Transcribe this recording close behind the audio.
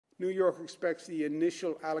New York expects the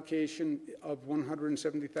initial allocation of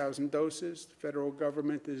 170,000 doses. The federal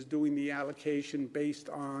government is doing the allocation based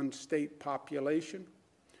on state population.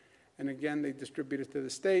 And again, they distribute it to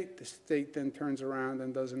the state. The state then turns around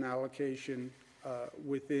and does an allocation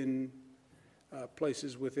within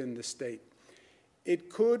places within the state.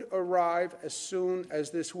 It could arrive as soon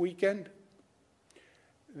as this weekend.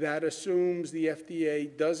 That assumes the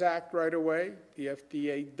FDA does act right away, the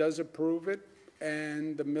FDA does approve it,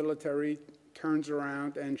 and the military turns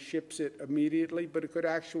around and ships it immediately, but it could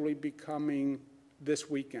actually be coming this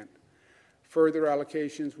weekend. Further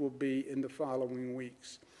allocations will be in the following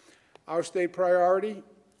weeks. Our state priority,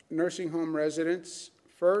 nursing home residents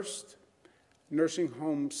first, nursing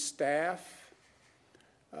home staff.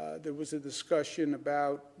 There was a discussion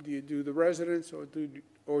about, do you do the residents or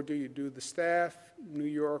do you do the staff? New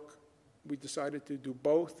York, we decided to do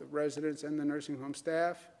both, the residents and the nursing home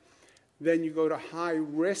staff. Then you go to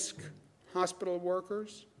high-risk hospital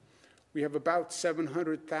workers. We have about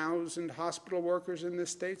 700,000 hospital workers in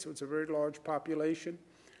this state, so it's a very large population.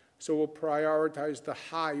 So we'll prioritize the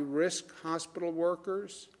high-risk hospital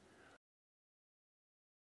workers.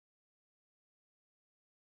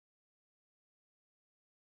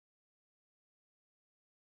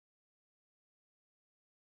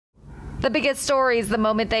 The biggest stories the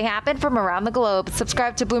moment they happen from around the globe.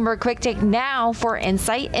 Subscribe to Bloomberg Quicktake now for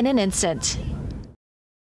insight in an instant.